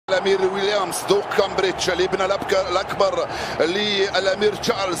الأمير ويليامز ذو كامبريدج، الابن الأكبر للأمير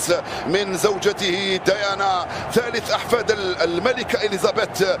تشارلز من زوجته ديانا، ثالث أحفاد الملكة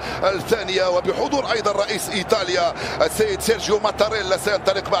إليزابيث الثانية، وبحضور أيضا رئيس إيطاليا السيد سيرجيو ماتاريلا.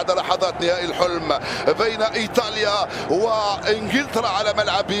 سينطلق بعد لحظات نهائي الحلم بين إيطاليا وإنجلترا على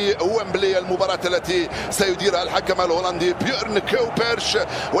ملعب ويمبلي، المباراة التي سيديرها الحكم الهولندي بيرن كوبرش،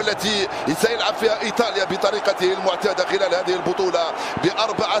 والتي سيلعب فيها إيطاليا بطريقته المعتادة خلال هذه البطولة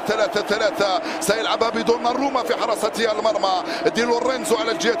ب4-3-3. سيلعبها بدون روما في حراسة المرمى، دي لورينزو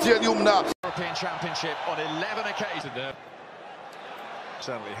على الجهة اليمنى.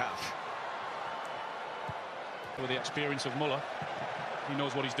 With the experience of Muller, he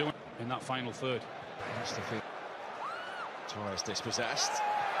knows what he's doing in that final third. Torres dispossessed.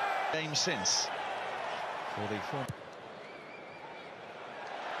 Game since for the form.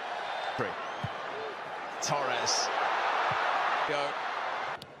 Torres. Go.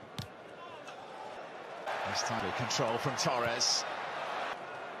 This time control from Torres.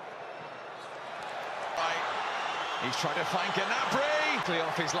 Right. He's trying to find Gnabry.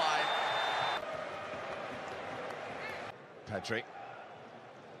 Off his line. Pedri.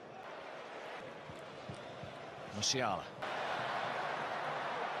 Musiala.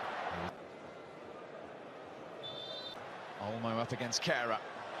 Olmo up against Kera.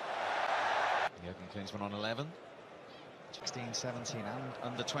 Jurgen Klinsmann on 11. 16, 17 and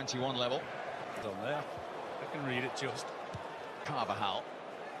under 21 level. Done there. I can read it just. Carvajal.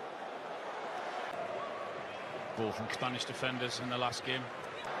 Ball from Spanish defenders in the last game.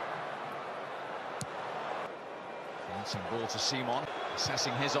 Bouncing ball to Simon,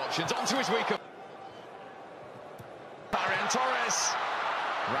 assessing his options onto his weaker. Ferran Torres.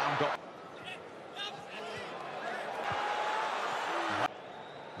 Round got.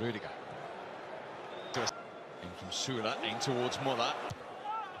 Rudiger. In from Sula, in towards Muller.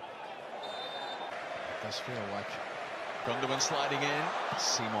 It does feel like Gundogan sliding in.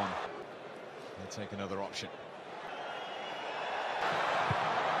 Simon. He'll take another option.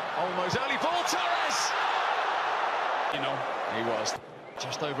 Almost early ball, Torres. You know, he was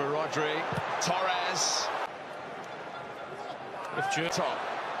just over Rodri. Torres. If top.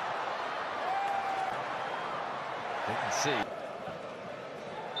 Didn't see.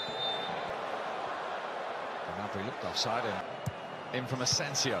 Gnabry looked offside and in from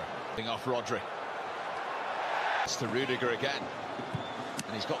Asensio. Being off Rodri. It's to Rudiger again.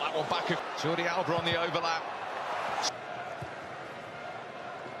 And he's got that one back. Jordi Alba on the overlap.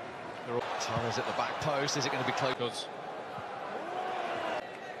 Torres at the back post. Is it going to be close?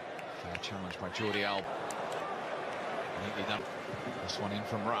 Fair challenge by Jordi Alba. Neatly done. This one in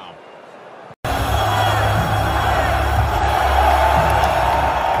from Rao.